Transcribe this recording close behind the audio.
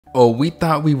Oh, we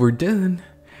thought we were done.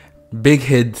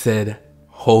 BigHit said,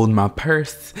 hold my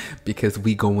purse, because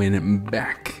we going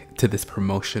back to this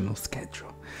promotional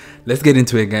schedule. Let's get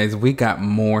into it, guys. We got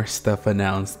more stuff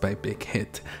announced by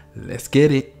BigHit. Let's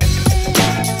get it.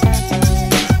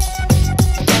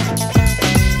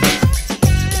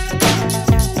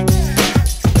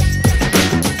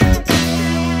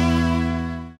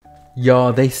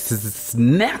 Y'all, they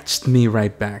snatched me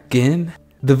right back in.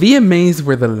 The VMAs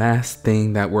were the last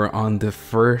thing that were on the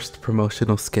first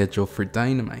promotional schedule for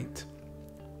Dynamite.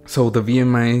 So the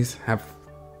VMAs have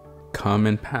come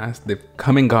and passed. They've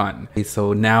come and gone.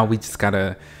 So now we just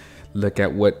gotta look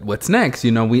at what's next.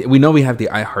 You know, we know we have the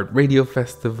iHeart Radio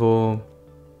Festival.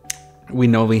 We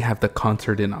know we have the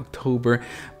concert in October.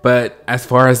 But as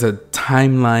far as a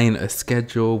timeline, a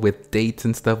schedule with dates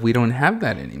and stuff, we don't have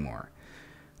that anymore.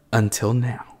 Until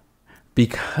now,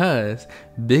 because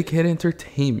BigHit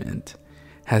Entertainment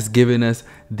has given us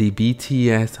the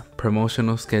BTS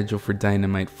promotional schedule for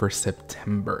Dynamite for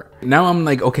September. Now I'm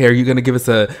like, okay, are you gonna give us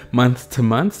a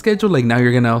month-to-month schedule? Like now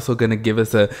you're also gonna give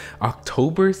us a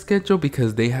October schedule,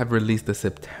 because they have released the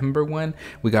September one.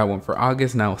 We got one for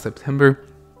August, now September.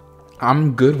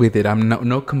 I'm good with it. I'm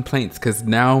no complaints, because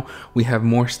now we have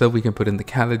more stuff we can put in the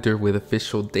calendar with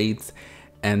official dates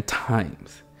and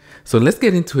times. So let's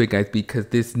get into it, guys, because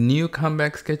this new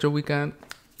comeback schedule we got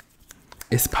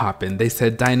is popping. They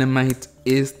said Dynamite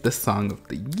is the song of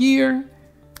the year.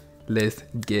 Let's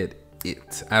get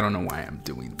it. I don't know why I'm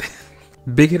doing this.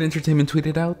 BigHit Entertainment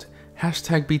tweeted out,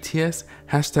 hashtag BTS,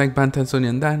 hashtag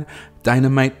방탄소년단,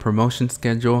 Dynamite promotion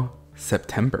schedule,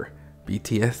 September,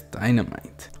 BTS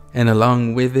Dynamite. And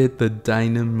along with it, the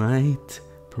Dynamite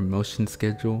promotion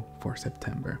schedule for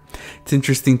September. It's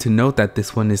interesting to note that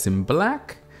this one is in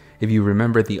black. If you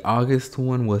remember, the August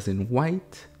one was in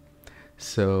white.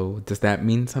 So does that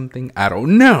mean something? I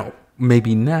don't know.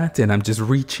 Maybe not, and I'm just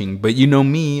reaching. But you know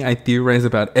me, I theorize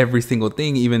about every single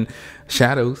thing, even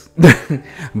shadows.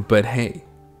 But hey,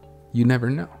 you never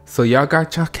know. So y'all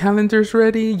got your calendars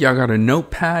ready? Y'all got a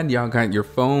notepad? Y'all got your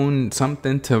phone,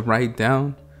 something to write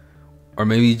down? Or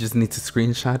maybe you just need to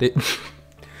screenshot it.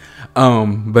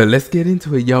 But let's get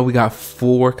into it, y'all. We got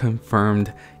 4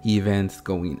 confirmed events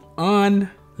going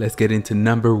on. Let's get into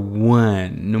number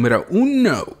 1. Numero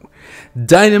uno.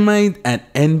 Dynamite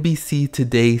at NBC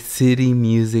Today City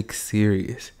Music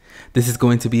Series. This is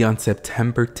going to be on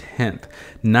September 10th,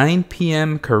 9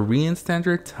 p.m. Korean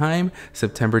Standard Time,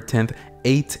 September 10th,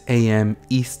 8 a.m.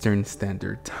 Eastern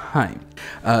Standard Time.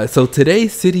 So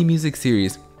today's City Music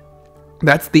Series,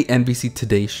 that's the NBC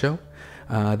Today show.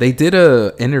 They did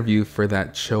a interview for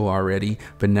that show already,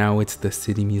 but now it's the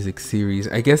City Music Series.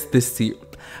 I guess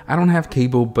I don't have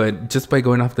cable, but just by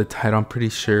going off the title, I'm pretty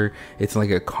sure it's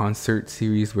like a concert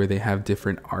series where they have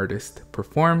different artists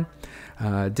perform.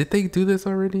 Did they do this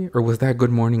already? Or was that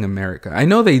Good Morning America? I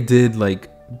know they did, like,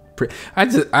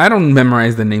 I don't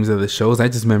memorize the names of the shows. I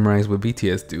just memorize what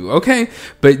BTS do. Okay.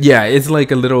 But yeah, it's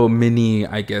like a little mini,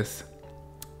 I guess,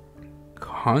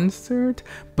 concert.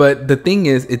 But the thing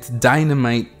is, it's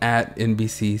Dynamite at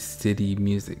NBC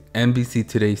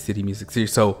Today City Music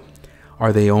Series. So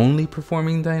are they only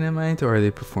performing Dynamite, or are they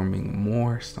performing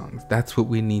more songs? That's what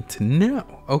we need to know.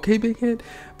 Okay, BigHit?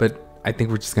 But I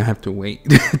think we're just gonna have to wait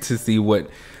to see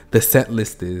what the set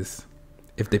list is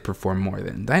if they perform more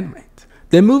than Dynamite.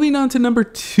 Then moving on to number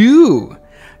 2,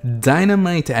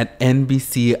 Dynamite at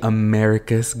NBC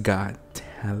America's Got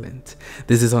Talent.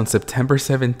 This is on September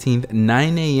 17th,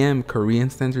 9 a.m.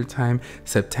 Korean Standard Time,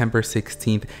 September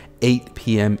 16th, 8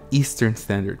 p.m. Eastern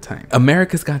Standard Time.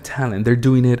 America's Got Talent, they're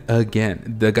doing it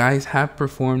again. The guys have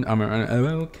performed.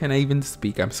 Can I even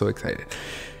speak? I'm so excited.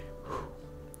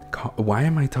 Why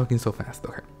am I talking so fast?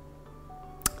 Okay.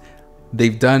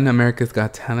 They've done America's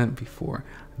Got Talent before.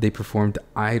 They performed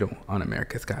Idol on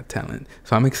America's Got Talent.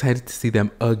 So I'm excited to see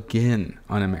them again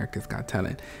on America's Got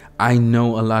Talent. I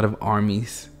know a lot of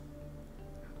armies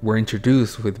were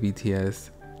introduced with BTS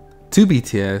to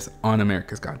BTS on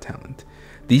America's Got Talent.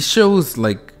 These shows,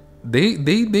 like, they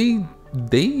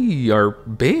are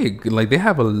big. Like, they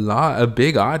have a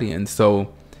big audience.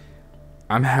 So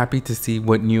I'm happy to see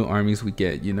what new armies we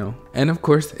get, you know. And of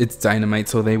course, it's Dynamite,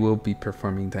 so they will be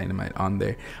performing Dynamite on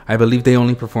there. I believe they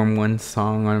only perform 1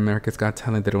 song on America's Got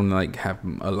Talent. They don't like have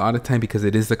a lot of time because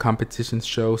it is a competition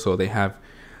show, so they have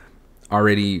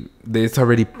it's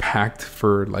already packed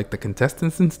for like the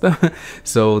contestants and stuff.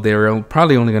 So they're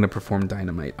probably only going to perform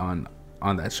Dynamite on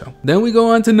that show. Then we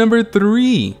go on to number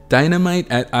 3, Dynamite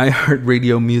at iHeart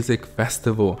Radio Music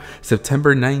Festival,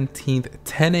 September 19th,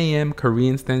 10 a.m.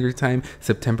 Korean Standard Time,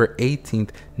 September 18th,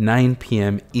 9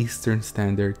 p.m. Eastern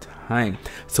Standard Time.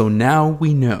 So now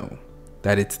we know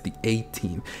that it's the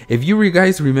 18th. If you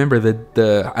guys remember,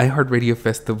 the iHeart Radio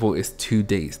Festival is 2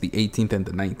 days, the 18th and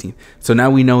the 19th. So now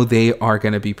we know they are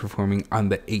going to be performing on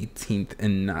the 18th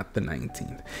and not the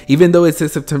 19th. Even though it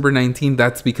says September 19th,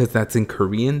 that's because that's in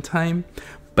Korean time.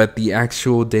 But the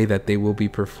actual day that they will be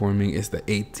performing is the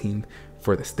 18th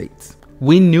for the States.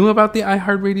 We knew about the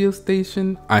iHeart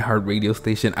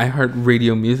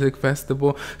Radio Music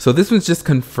Festival. So this was just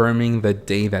confirming the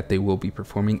day that they will be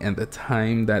performing and the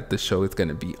time that the show is going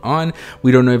to be on.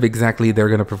 We don't know if exactly they're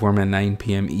going to perform at 9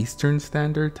 p.m. Eastern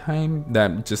Standard Time.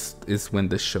 That just is when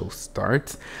the show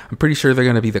starts. I'm pretty sure they're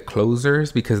going to be the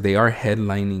closers because they are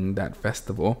headlining that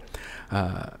festival.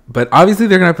 But obviously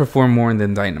they're going to perform more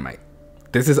than Dynamite.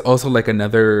 This is also like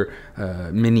another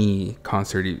mini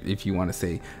concert, if you want to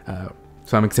say.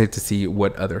 So I'm excited to see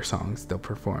what other songs they'll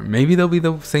perform. Maybe they'll be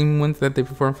the same ones that they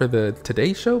perform for the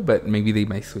Today Show, but maybe they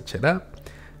might switch it up.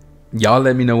 Y'all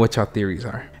let me know what y'all theories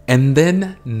are. And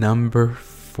then number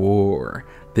 4.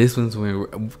 This one's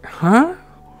when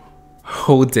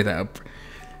hold it up.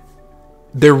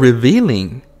 They're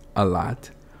revealing a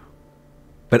lot,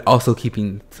 but also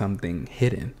keeping something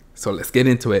hidden. So let's get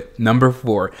into it. Number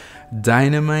 4,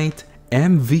 Dynamite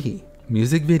MV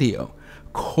music video.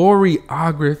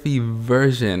 Choreography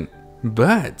version,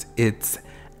 but it's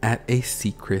at a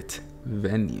secret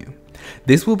venue.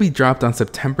 This will be dropped on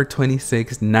September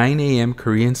 26th, 9 a.m.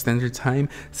 Korean Standard Time,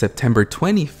 September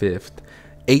 25th,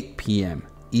 8 p.m.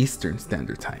 Eastern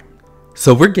Standard Time.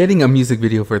 So we're getting a music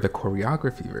video for the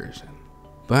choreography version,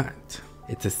 but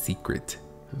it's a secret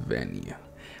venue.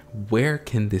 Where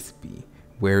can this be?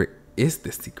 Where is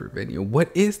this secret venue? What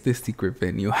is this secret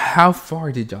venue? How far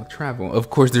did y'all travel? Of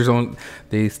course,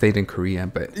 they stayed in Korea,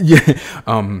 but yeah,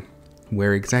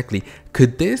 where exactly?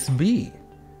 Could this be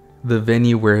the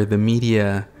venue where the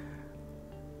media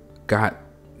got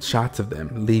shots of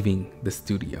them leaving the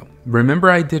studio? Remember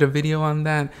I did a video on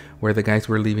that where the guys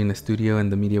were leaving the studio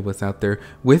and the media was out there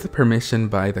with permission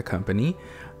by the company,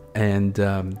 and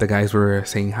the guys were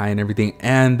saying hi and everything,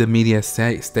 and the media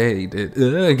stated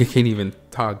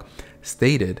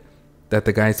that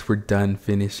the guys were done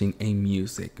finishing a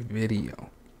music video.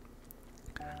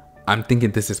 I'm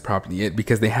thinking this is probably it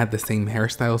because they had the same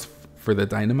hairstyles for the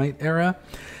Dynamite era.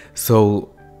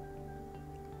 So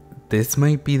this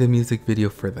might be the music video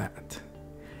for that.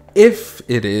 If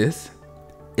it is,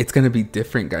 it's going to be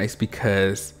different, guys,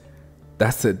 because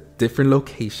that's a different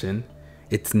location.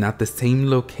 It's not the same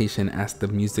location as the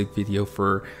music video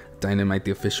for Dynamite,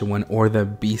 the official one, or the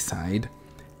B-side.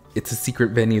 It's a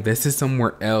secret venue. This is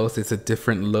somewhere else. It's a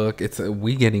different look.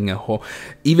 We getting a whole,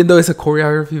 even though it's a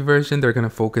choreography version, they're going to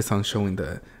focus on showing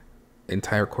the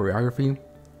entire choreography.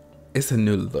 It's a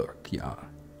new look, y'all.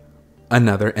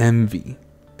 Another MV,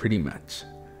 pretty much.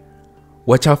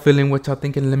 What y'all feeling? What y'all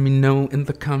thinking? Let me know in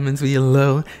the comments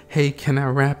below. Hey, can I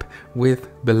rap with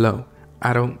below?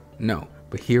 I don't know,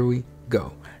 but here we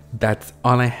go. That's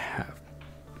all I have.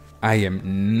 I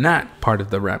am not part of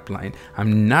the rap line.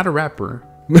 I'm not a rapper.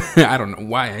 I don't know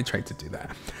why I tried to do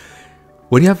that.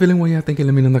 What are y'all feeling? What y'all thinking?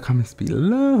 Let me know in the comments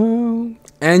below.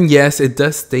 And yes, it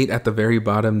does state at the very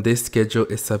bottom, this schedule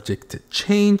is subject to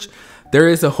change. There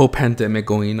is a whole pandemic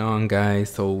going on,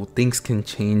 guys, so things can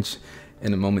change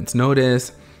in a moment's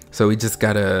notice. So we just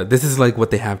gotta, this is like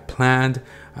what they have planned.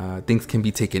 Things can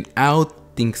be taken out,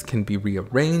 things can be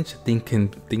rearranged, things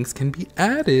can be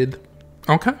added.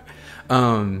 Okay.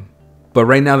 But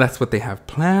right now that's what they have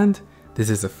planned. This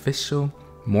is official.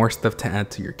 More stuff to add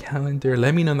to your calendar.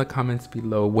 Let me know in the comments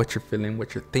below what you're feeling,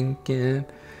 what you're thinking.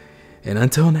 And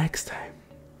until next time,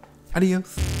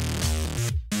 adios.